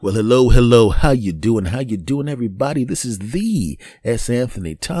Well, hello. How you doing? Everybody? This is the S.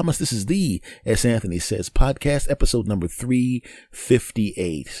 Anthony Thomas. This is the S. Anthony Says podcast, episode number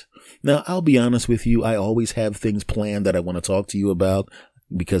 358. Now, I'll be honest with you. I always have things planned that I want to talk to you about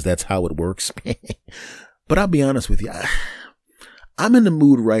because that's how it works. But I'll be honest with you. I'm in the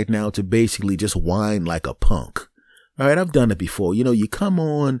mood right now to basically just whine like a punk. All right, I've done it before. You know, you come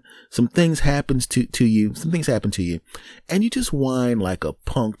on, some things happen to you, and you just whine like a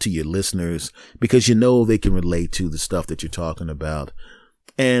punk to your listeners because you know they can relate to the stuff that you're talking about.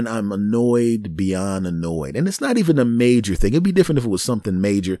 And I'm annoyed beyond annoyed. And it's not even a major thing. It'd be different if it was something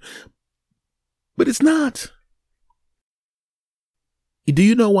major, but it's not. Do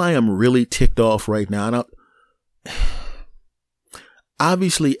you know why I'm really ticked off right now?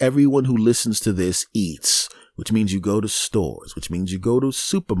 Obviously, everyone who listens to this eats, which means you go to stores, which means you go to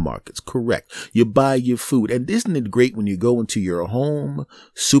supermarkets. Correct. You buy your food. And isn't it great when you go into your home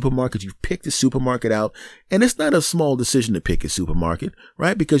supermarket, you pick the supermarket out, and it's not a small decision to pick a supermarket,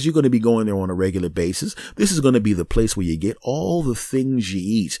 right? Because you're going to be going there on a regular basis. This is going to be the place where you get all the things you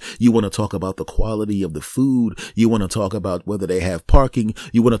eat. You want to talk about the quality of the food. You want to talk about whether they have parking.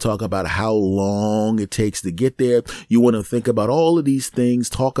 You want to talk about how long it takes to get there. You want to think about all of these things,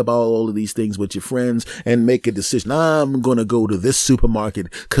 talk about all of these things with your friends, and make a decision. I'm going to go to this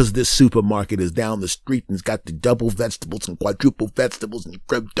supermarket because this supermarket is down the street and it's got the double vegetables and quadruple vegetables and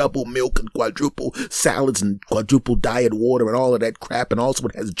double milk and quadruple salads and quadruple diet water and all of that crap. And also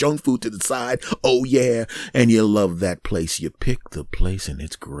it has junk food to the side. Oh yeah. And you love that place. You pick the place and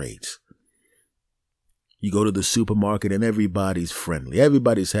it's great. You go to the supermarket and everybody's friendly.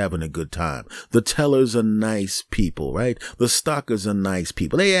 Everybody's having a good time. The tellers are nice people, right? The stockers are nice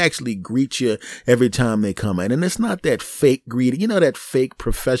people. They actually greet you every time they come in. And it's not that fake greeting, you know, that fake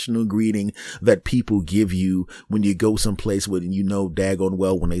professional greeting that people give you when you go someplace where you know daggone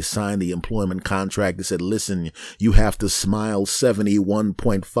well when they sign the employment contract, they said, listen, you have to smile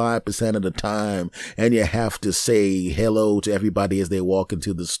 71.5% of the time and you have to say hello to everybody as they walk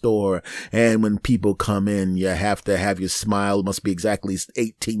into the store. And when people come in, you have to have your smile must be exactly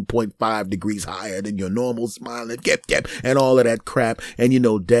 18.5 degrees higher than your normal smile and all of that crap. And you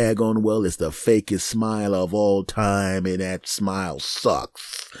know, daggone well, it's the fakest smile of all time. And that smile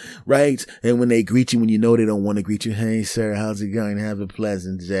sucks, right? And when they greet you, when you know they don't want to greet you, hey, sir, how's it going? Have a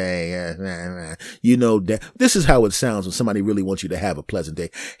pleasant day. You know, this is how it sounds when somebody really wants you to have a pleasant day.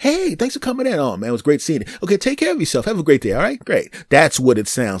 Hey, thanks for coming in. Oh, man, it was great seeing you. Okay, take care of yourself. Have a great day. All right, great. That's what it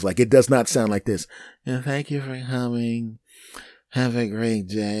sounds like. It does not sound like this. Yeah, thank you for coming. Have a great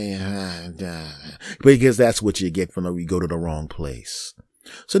day. Because that's what you get when you go to the wrong place.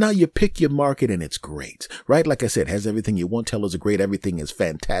 So now you pick your market and it's great, right? Like I said, has everything you want. Tellers are great. Everything is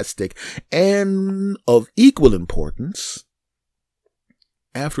fantastic. And of equal importance,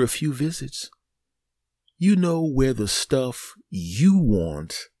 after a few visits, you know where the stuff you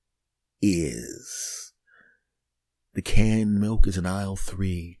want is. The canned milk is in aisle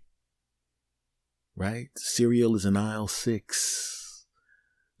 3. Right? Cereal is in aisle 6.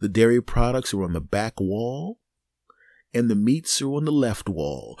 The dairy products are on the back wall. And the meats are on the left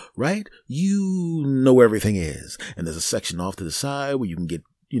wall. Right? You know where everything is. And there's a section off to the side where you can get,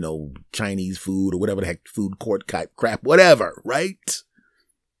 you know, Chinese food or whatever the heck, food court crap, whatever. Right?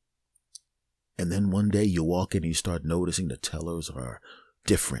 And then one day you walk in and you start noticing the tellers are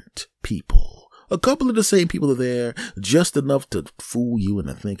different people. A couple of the same people are there, just enough to fool you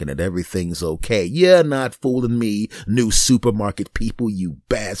into thinking that everything's okay. You're not fooling me, new supermarket people, you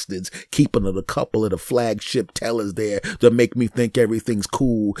bastards. Keeping a couple of the flagship tellers there to make me think everything's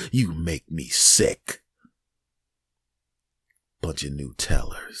cool. You make me sick. Bunch of new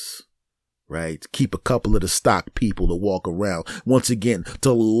tellers. Right? Keep a couple of the stock people to walk around. Once again,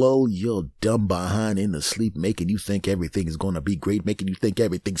 to lull your dumb behind into sleep, making you think everything is going to be great, making you think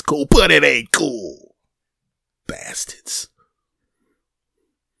everything's cool, but it ain't cool. Bastards.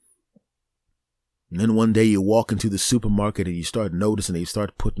 And then one day you walk into the supermarket and you start noticing they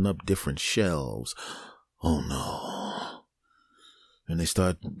start putting up different shelves. Oh no. And they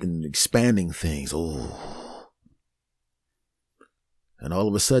start expanding things. Oh. And all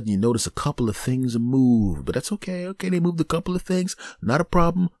of a sudden you notice a couple of things move, but that's okay. Okay, they moved a couple of things. Not a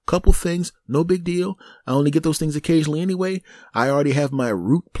problem. Couple things. No big deal. I only get those things occasionally anyway. I already have my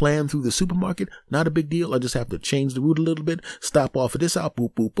route planned through the supermarket. Not a big deal. I just have to change the route a little bit. Stop off at this out.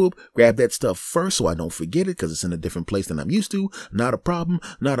 Boop, boop, boop. Grab that stuff first so I don't forget it because it's in a different place than I'm used to. Not a problem.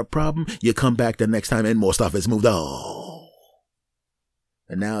 Not a problem. You come back the next time and more stuff has moved. Oh.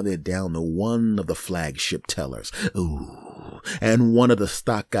 And now they're down to one of the flagship tellers. Ooh. And one of the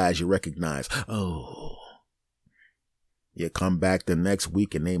stock guys you recognize. Oh. You come back the next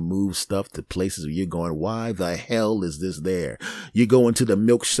week and they move stuff to places where you're going, why the hell is this there? You go into the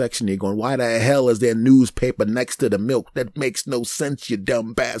milk section, you're going, why the hell is there newspaper next to the milk? That makes no sense, you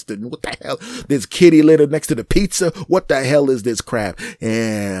dumb bastard. What the hell? There's kitty litter next to the pizza. What the hell is this crap?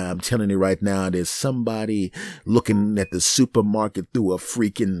 And I'm telling you right now, there's somebody looking at the supermarket through a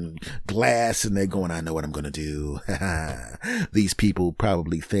freaking glass and they're going, I know what I'm going to do. These people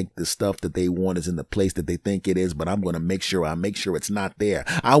probably think the stuff that they want is in the place that they think it is, but I'm going to make sure it's not there.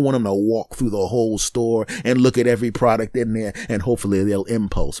 I want them to walk through the whole store and look at every product in there and hopefully they'll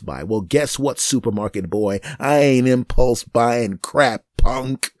impulse buy. Well, guess what, supermarket boy? I ain't impulse buying crap,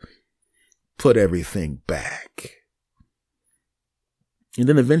 punk. Put everything back. And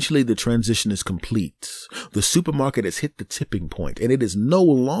then eventually the transition is complete. The supermarket has hit the tipping point, and it is no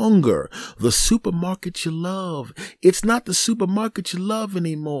longer the supermarket you love. It's not the supermarket you love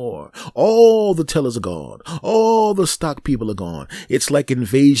anymore. All the tellers are gone. All the stock people are gone. It's like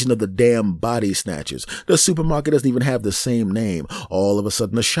invasion of the damn body snatchers. The supermarket doesn't even have the same name. All of a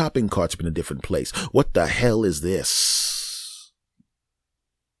sudden the shopping cart's been a different place. What the hell is this?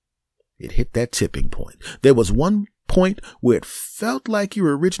 It hit that tipping point. There was one point where it felt like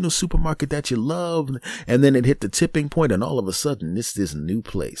your original supermarket that you loved, and then it hit the tipping point, and all of a sudden it's this new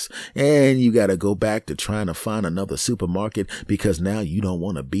place, and you got to go back to trying to find another supermarket because now you don't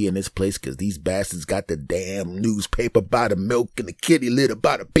want to be in this place because these bastards got the damn newspaper by the milk and the kitty litter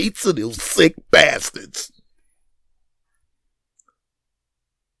by the pizza. Those sick bastards.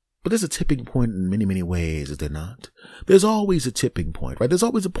 But there's a tipping point in many, many ways, is there not? There's always a tipping point, right? There's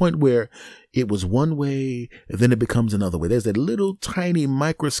always a point where it was one way and then it becomes another way. There's that little tiny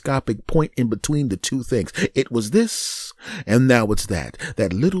microscopic point in between the two things. It was this and now it's that.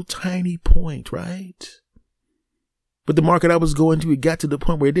 That little tiny point, right? But the market I was going to, it got to the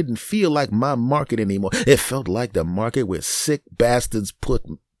point where it didn't feel like my market anymore. It felt like the market where sick bastards put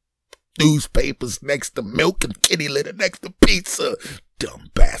newspapers next to milk and kitty litter next to pizza.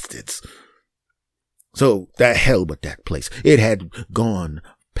 Dumb bastards. So that hell with that place. It had gone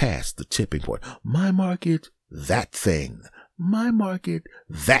past the tipping point. My market, that thing. My market,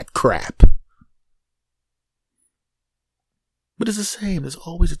 that crap. But it's the same. There's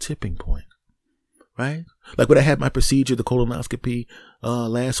always a tipping point. Right? Like when I had my procedure, the colonoscopy,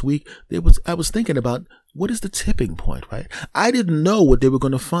 last week, I was thinking about what is the tipping point, right? I didn't know what they were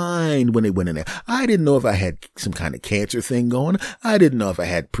going to find when they went in there. I didn't know if I had some kind of cancer thing going. I didn't know if I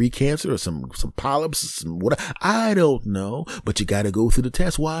had precancer or some polyps, some what. I don't know, but you got to go through the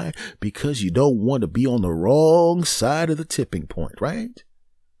test. Why? Because you don't want to be on the wrong side of the tipping point, right?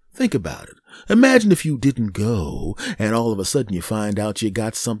 Think about it. Imagine if you didn't go and all of a sudden you find out you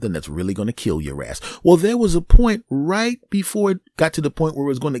got something that's really going to kill your ass. Well, there was a point right before it got to the point where it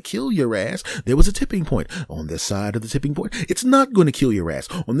was going to kill your ass. There was a tipping point. On this side of the tipping point, it's not going to kill your ass.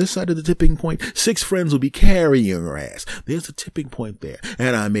 On this side of the tipping point, 6 friends will be carrying your ass. There's a tipping point there.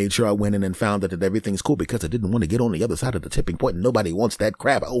 And I made sure I went in and found out that everything's cool because I didn't want to get on the other side of the tipping point. Nobody wants that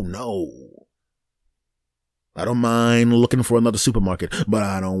crap. Oh no. I don't mind looking for another supermarket, but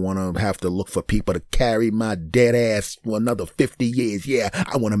I don't want to have to look for people to carry my dead ass for another 50 years. Yeah,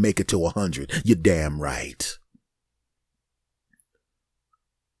 I want to make it to 100. You're damn right.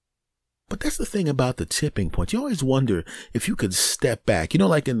 But that's the thing about the tipping point. You always wonder if you could step back,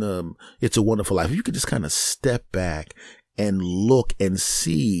 like in It's a Wonderful Life, if you could just kind of step back and look and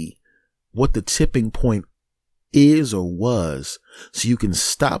see what the tipping point is or was, so you can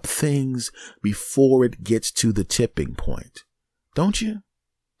stop things before it gets to the tipping point. Don't you?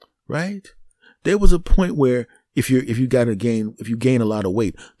 Right? There was a point where if you gain a lot of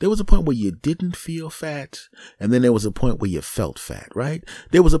weight, there was a point where you didn't feel fat, and then there was a point where you felt fat, right?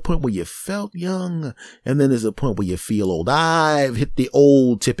 There was a point where you felt young, and then there's a point where you feel old. I've hit the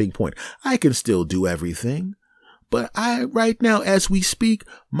old tipping point. I can still do everything. But right now, as we speak,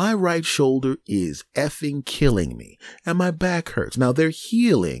 my right shoulder is effing killing me and my back hurts. Now they're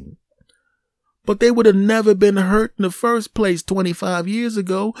healing, but they would have never been hurt in the first place 25 years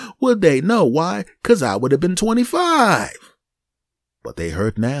ago, would they? No. Why? 'Cause I would have been 25, but they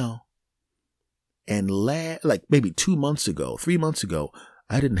hurt now. And like maybe 2 months ago, 3 months ago,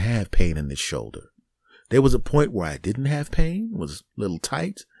 I didn't have pain in this shoulder. There was a point where I didn't have pain, was a little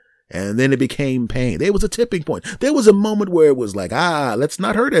tight. And then it became pain. There was a tipping point. There was a moment where it was like, let's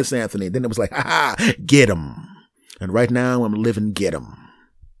not hurt us, Anthony. Then it was like, get him. And right now I'm living get him.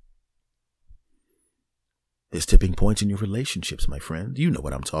 There's tipping points in your relationships, my friend. You know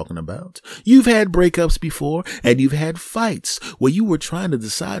what I'm talking about. You've had breakups before, and you've had fights where you were trying to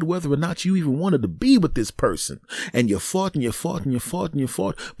decide whether or not you even wanted to be with this person. And you fought and you fought and you fought and you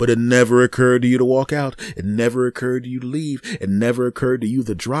fought, but it never occurred to you to walk out. It never occurred to you to leave. It never occurred to you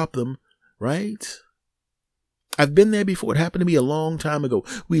to drop them, right? I've been there before. It happened to me a long time ago.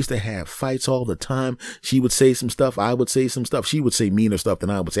 We used to have fights all the time. She would say some stuff. I would say some stuff. She would say meaner stuff than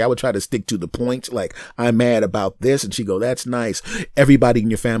I would say. I would try to stick to the point. Like, I'm mad about this. And she'd go, that's nice. Everybody in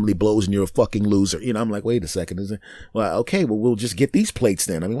your family blows and you're a fucking loser. You know, I'm like, wait a second. Is it? Well, okay, well, we'll just get these plates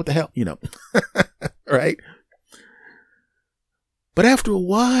then. I mean, what the hell? You know, right? But after a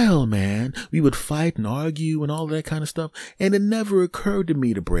while, man, we would fight and argue and all that kind of stuff. And it never occurred to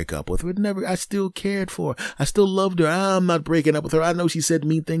me to break up with her. I still cared for her. I still loved her. I'm not breaking up with her. I know she said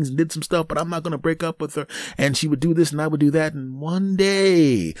mean things and did some stuff, but I'm not going to break up with her. And she would do this and I would do that. And one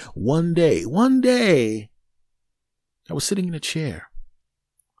day, I was sitting in a chair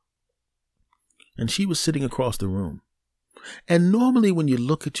and she was sitting across the room. And normally when you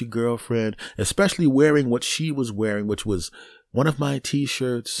look at your girlfriend, especially wearing what she was wearing, which was one of my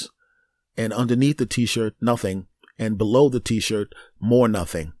t-shirts, and underneath the t-shirt, nothing, and below the t-shirt, more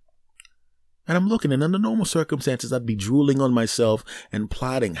nothing. And I'm looking, and under normal circumstances, I'd be drooling on myself and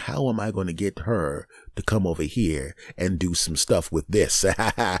plotting, how am I going to get her to come over here and do some stuff with this?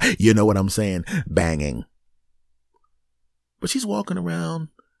 You know what I'm saying? Banging. But she's walking around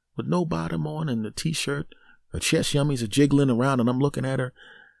with no bottom on and the t-shirt. Her chest yummies are jiggling around, and I'm looking at her,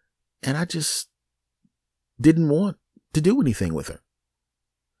 and I just didn't want to do anything with her.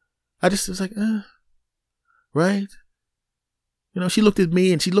 I just was like, right? You know, she looked at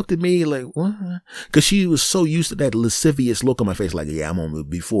me like, what? Because she was so used to that lascivious look on my face, like, yeah, I'm on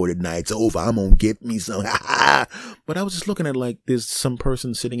before the night's over, I'm gonna get me some. But I was just looking at like there's some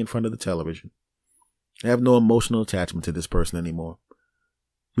person sitting in front of the television. I have no emotional attachment to this person anymore.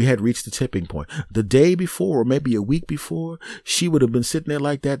 We had reached the tipping point. The day before, or maybe a week before, she would have been sitting there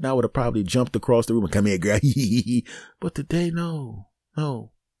like that, and I would have probably jumped across the room and come here, girl. But today, no. And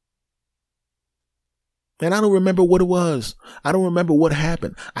I don't remember what it was. I don't remember what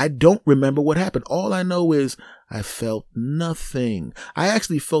happened. I don't remember what happened. All I know is I felt nothing. I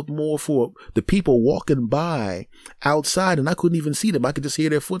actually felt more for the people walking by outside, and I couldn't even see them. I could just hear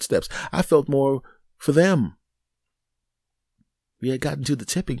their footsteps. I felt more for them. We had gotten to the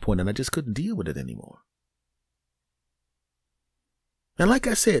tipping point and I just couldn't deal with it anymore. And like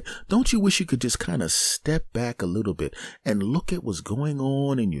I said, don't you wish you could just kind of step back a little bit and look at what's going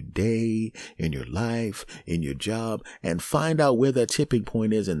on in your day, in your life, in your job, and find out where that tipping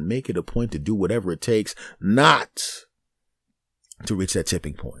point is and make it a point to do whatever it takes not to reach that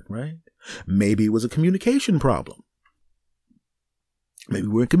tipping point, right? Maybe it was a communication problem. Maybe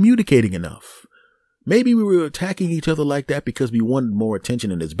we weren't communicating enough. Maybe we were attacking each other like that because we wanted more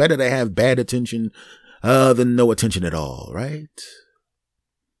attention, and it's better to have bad attention than no attention at all, right?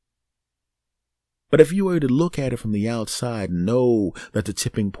 But if you were to look at it from the outside, know that the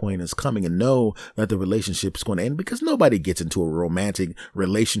tipping point is coming and know that the relationship is going to end, because nobody gets into a romantic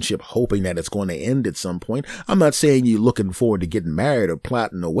relationship hoping that it's going to end at some point. I'm not saying you're looking forward to getting married or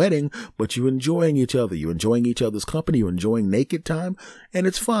plotting a wedding, but you're enjoying each other. You're enjoying each other's company. You're enjoying naked time, and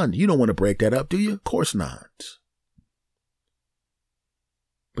it's fun. You don't want to break that up, do you? Of course not.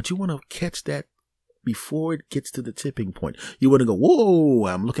 But you want to catch that before it gets to the tipping point. You want to go, whoa,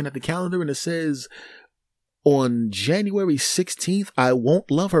 I'm looking at the calendar and it says on January 16th, I won't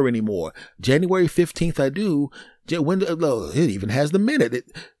love her anymore. January 15th, I do. It even has the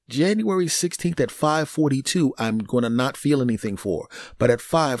minute. January 16th at 5:42, I'm going to not feel anything for. But at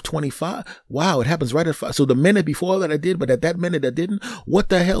 5:25, wow, it happens right at 5. So the minute before that I did, but at that minute I didn't. What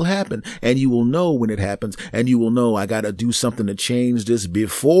the hell happened? And you will know when it happens, and you will know I got to do something to change this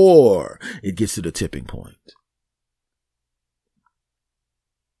before it gets to the tipping point.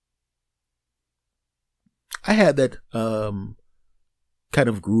 I had that kind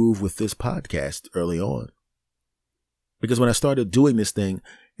of groove with this podcast early on. Because when I started doing this thing,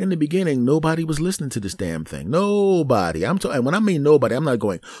 in the beginning, nobody was listening to this damn thing. Nobody. And when I mean nobody, I'm not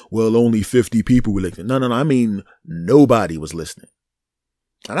going, well, only 50 people were listening. No. I mean, nobody was listening.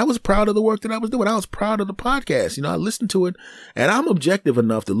 And I was proud of the work that I was doing. I was proud of the podcast. You know, I listened to it, and I'm objective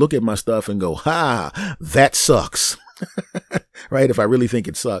enough to look at my stuff and go, ha, that sucks. Right? If I really think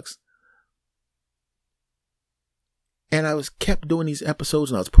it sucks. And I kept doing these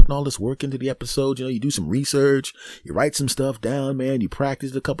episodes, and I was putting all this work into the episodes. You know, you do some research, you write some stuff down, man. You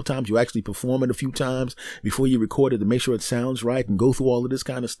practice it a couple times. You actually perform it a few times before you record it to make sure it sounds right, and go through all of this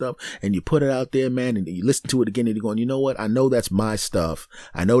kind of stuff. And you put it out there, man, and you listen to it again, and you're going, you know what? I know that's my stuff.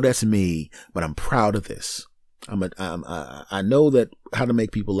 I know that's me, but I'm proud of this. I know that how to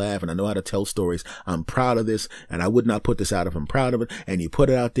make people laugh, and I know how to tell stories. I'm proud of this, and I would not put this out if I'm proud of it. And you put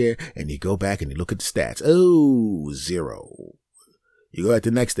it out there, and you go back and you look at the stats. Oh, 0. You go at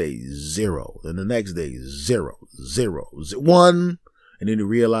the next day, 0. Then the next day, 0, 0, 1. And then you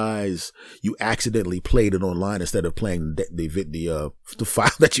realize you accidentally played it online instead of playing the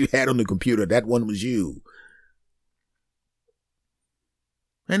file that you had on the computer. That one was you.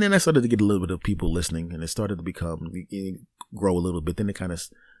 And then I started to get a little bit of people listening, and it started to grow a little bit. Then it kind of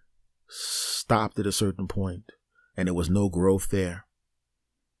stopped at a certain point, and there was no growth there.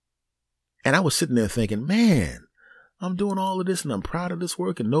 And I was sitting there thinking, man, I'm doing all of this and I'm proud of this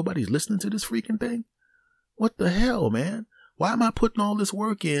work and nobody's listening to this freaking thing. What the hell, man? Why am I putting all this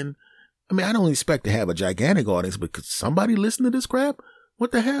work in? I mean, I don't expect to have a gigantic audience, but could somebody listen to this crap?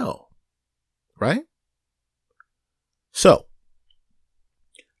 What the hell? Right? So,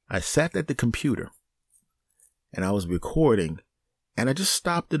 I sat at the computer and I was recording, and I just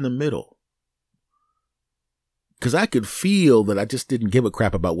stopped in the middle because I could feel that I just didn't give a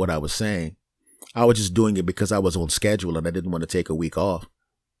crap about what I was saying. I was just doing it because I was on schedule and I didn't want to take a week off.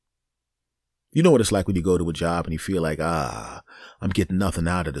 You know what it's like when you go to a job and you feel like, I'm getting nothing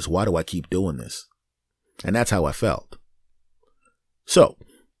out of this. Why do I keep doing this? And that's how I felt. So,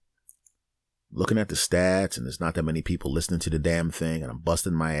 looking at the stats, and there's not that many people listening to the damn thing, and I'm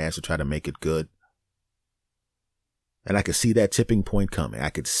busting my ass to try to make it good. And I could see that tipping point coming. I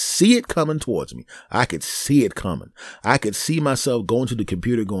could see it coming towards me. I could see it coming. I could see myself going to the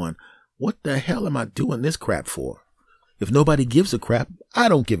computer going, what the hell am I doing this crap for? If nobody gives a crap, I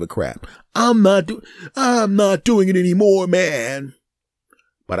don't give a crap. I'm not doing it anymore, man.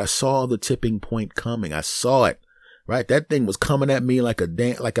 But I saw the tipping point coming. I saw it. Right? That thing was coming at me like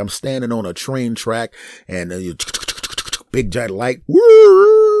I'm standing on a train track, and big giant light.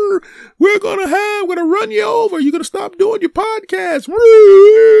 We're gonna run you over. You're gonna stop doing your podcast.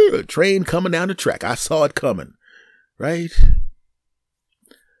 A train coming down the track. I saw it coming. Right?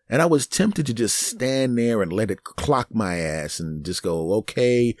 And I was tempted to just stand there and let it clock my ass and just go,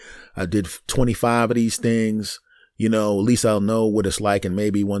 okay, I did 25 of these things. At least I'll know what it's like, and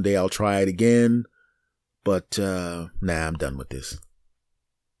maybe one day I'll try it again. But, I'm done with this.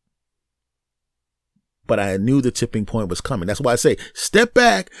 But I knew the tipping point was coming. That's why I say, step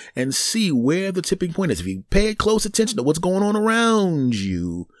back and see where the tipping point is. If you pay close attention to what's going on around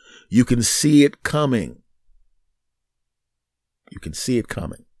you, you can see it coming. You can see it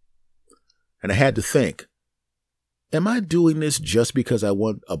coming. And I had to think, am I doing this just because I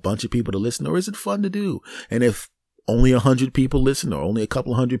want a bunch of people to listen, or is it fun to do? And if only 100 people listen, or only a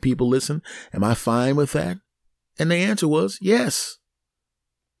couple hundred people listen, am I fine with that? And the answer was yes.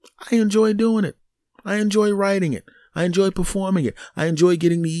 I enjoy doing it. I enjoy writing it. I enjoy performing it. I enjoy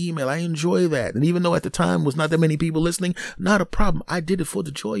getting the email. I enjoy that. And even though at the time was not that many people listening, not a problem. I did it for the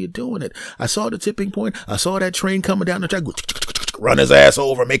joy of doing it. I saw the tipping point. I saw that train coming down the track. Run his ass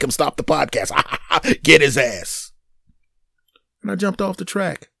over, make him stop the podcast. Get his ass. And I jumped off the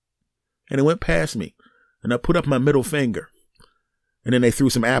track, and it went past me, and I put up my middle finger, and then they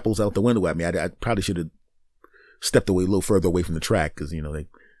threw some apples out the window at me. I probably should have stepped away a little further away from the track, because, they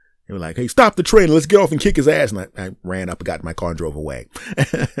were like, hey, stop the train, let's get off and kick his ass. And I ran up and got in my car and drove away.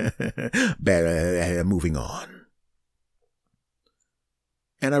 Moving on.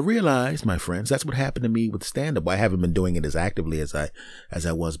 And I realized, my friends, that's what happened to me with stand-up. I haven't been doing it as actively as I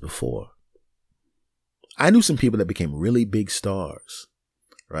was before. I knew some people that became really big stars,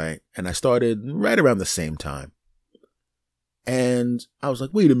 right? And I started right around the same time. And I was like,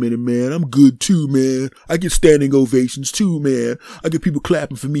 wait a minute, man, I'm good too, man. I get standing ovations too, man. I get people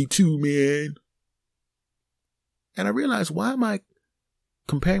clapping for me too, man. And I realized, why am I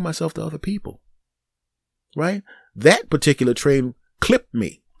comparing myself to other people? Right? That particular train clipped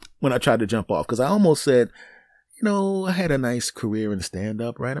me when I tried to jump off, because I almost said, I had a nice career in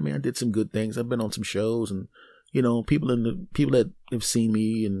stand-up, right? I mean, I did some good things. I've been on some shows, and people that have seen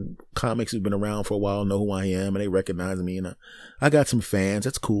me, and comics who've been around for a while know who I am, and they recognize me, and I got some fans.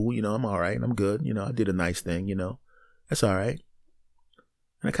 That's cool. I'm all right. I'm good. I did a nice thing. That's all right.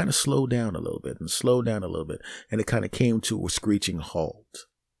 And I kind of slowed down a little bit, and it kind of came to a screeching halt.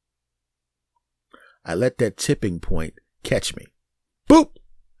 I let that tipping point catch me. Boop!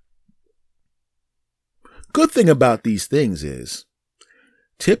 Good thing about these things is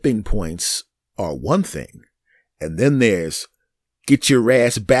tipping points are one thing, and then there's get your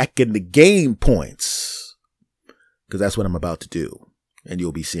ass back in the game points, because that's what I'm about to do, and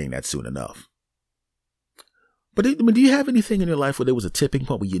you'll be seeing that soon enough. But do you have anything in your life where there was a tipping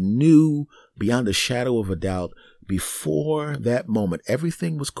point where you knew beyond a shadow of a doubt before that moment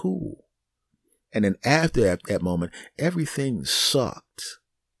everything was cool? And then after that moment, everything sucked.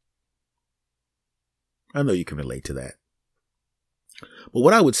 I know you can relate to that. But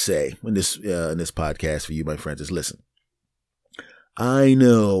what I would say in this podcast for you, my friends, is listen. I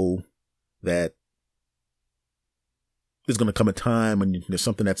know that there's going to come a time when there's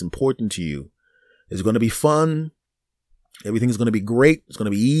something that's important to you. It's going to be fun. Everything's going to be great. It's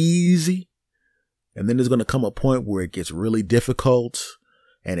going to be easy. And then there's going to come a point where it gets really difficult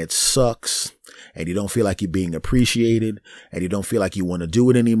and it sucks and you don't feel like you're being appreciated and you don't feel like you want to do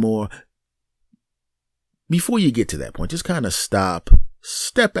it anymore. Before you get to that point, just kind of stop,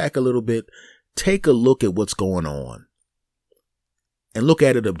 step back a little bit, take a look at what's going on and look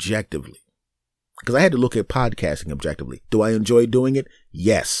at it objectively. Because I had to look at podcasting objectively. Do I enjoy doing it?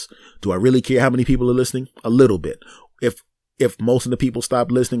 Yes. Do I really care how many people are listening? A little bit. If most of the people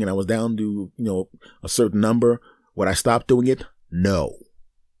stopped listening and I was down to, a certain number, would I stop doing it? No.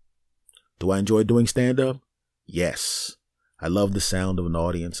 Do I enjoy doing stand-up? Yes. I love the sound of an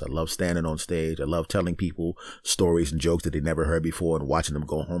audience. I love standing on stage. I love telling people stories and jokes that they never heard before and watching them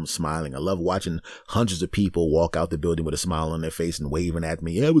go home smiling. I love watching hundreds of people walk out the building with a smile on their face and waving at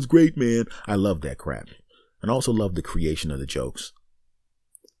me. Yeah, it was great, man. I love that crap. And I also love the creation of the jokes.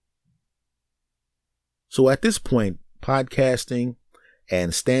 So at this point, podcasting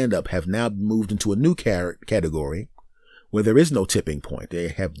and stand-up have now moved into a new category where there is no tipping point. They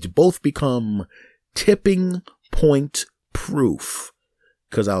have both become tipping point proof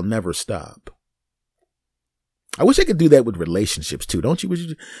because I'll never stop. I wish I could do that with relationships too, don't you?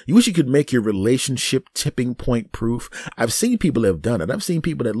 You wish you could make your relationship tipping point proof. I've seen people that have done it. I've seen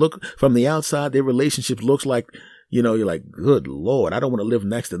people that look from the outside, their relationship looks like, you're like, good Lord, I don't want to live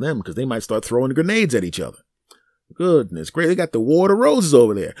next to them because they might start throwing grenades at each other. Goodness great. They got the water roses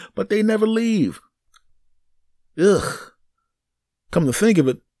over there, but they never leave. Ugh. Come to think of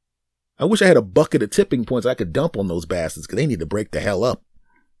it, I wish I had a bucket of tipping points I could dump on those bastards because they need to break the hell up.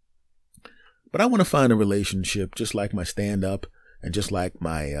 But I want to find a relationship just like my stand-up and just like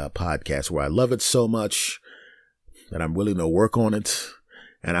my podcast where I love it so much that I'm willing to work on it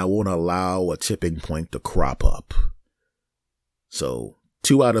and I won't allow a tipping point to crop up. So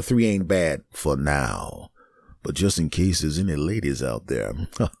 2 out of 3 ain't bad for now. But just in case there's any ladies out there.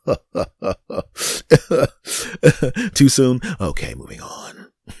 Too soon? Okay, moving on.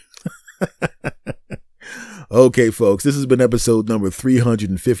 Okay, folks, this has been episode number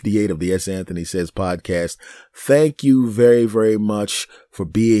 358 of the S. Anthony Says podcast. Thank you very, very much for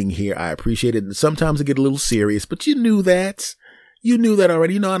being here. I appreciate it. And sometimes I get a little serious, but you knew that. You knew that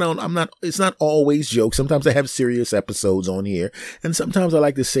already. It's not always jokes. Sometimes I have serious episodes on here. And sometimes I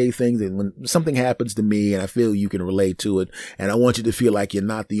like to say things that when something happens to me and I feel you can relate to it. And I want you to feel like you're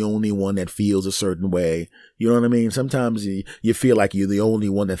not the only one that feels a certain way. You know what I mean? Sometimes you feel like you're the only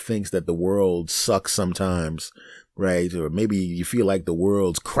one that thinks that the world sucks sometimes, right? Or maybe you feel like the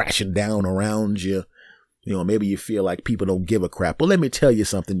world's crashing down around you. Maybe you feel like people don't give a crap. Well, let me tell you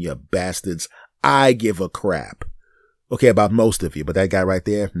something, you bastards. I give a crap. Okay, about most of you, but that guy right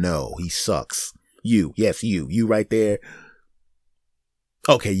there, no, he sucks. You right there.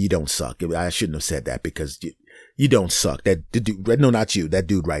 Okay, you don't suck. I shouldn't have said that because you don't suck. That dude, no, not you, that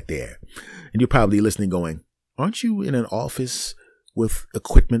dude right there. And you're probably listening going, aren't you in an office with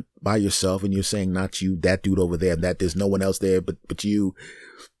equipment by yourself? And you're saying not you, that dude over there, and that there's no one else there but you.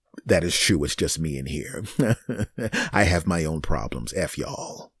 That is true. It's just me in here. I have my own problems. F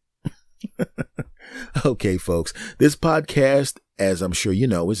y'all. Okay, folks, this podcast, as I'm sure you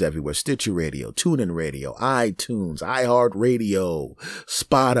know, is everywhere. Stitcher Radio, TuneIn Radio, iTunes, iHeartRadio,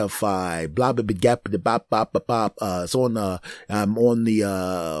 Spotify, blah, blah, blah, blah, blah, blah, blah. It's on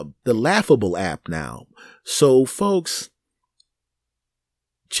the Laughable app now. So, folks,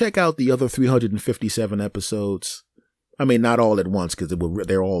 check out the other 357 episodes. I mean, not all at once because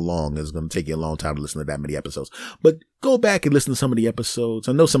they're all long. It's going to take you a long time to listen to that many episodes. But go back and listen to some of the episodes.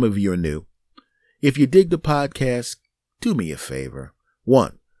 I know some of you are new. If you dig the podcast, do me a favor.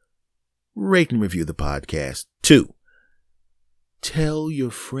 1, rate and review the podcast. 2, tell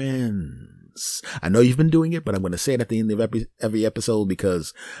your friends. I know you've been doing it, but I'm going to say it at the end of every episode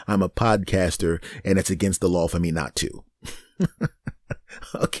because I'm a podcaster and it's against the law for me not to.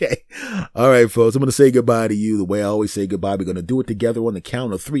 Okay. All right, folks. I'm going to say goodbye to you the way I always say goodbye. We're going to do it together on the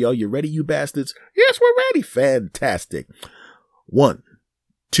count of 3. Are you ready, you bastards? Yes, we're ready. Fantastic. 1,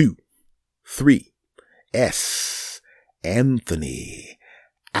 2, 3. S. Anthony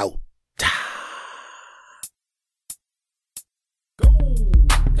out. Go.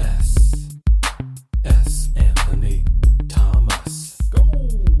 S. Anthony Thomas. Go.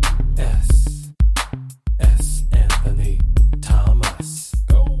 S. Anthony Thomas.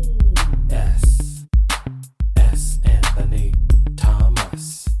 Go. S.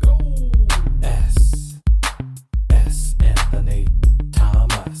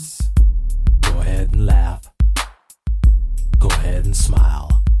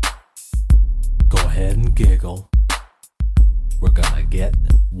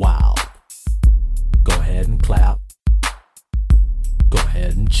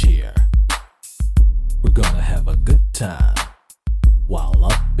 time while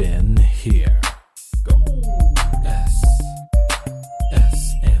up in here.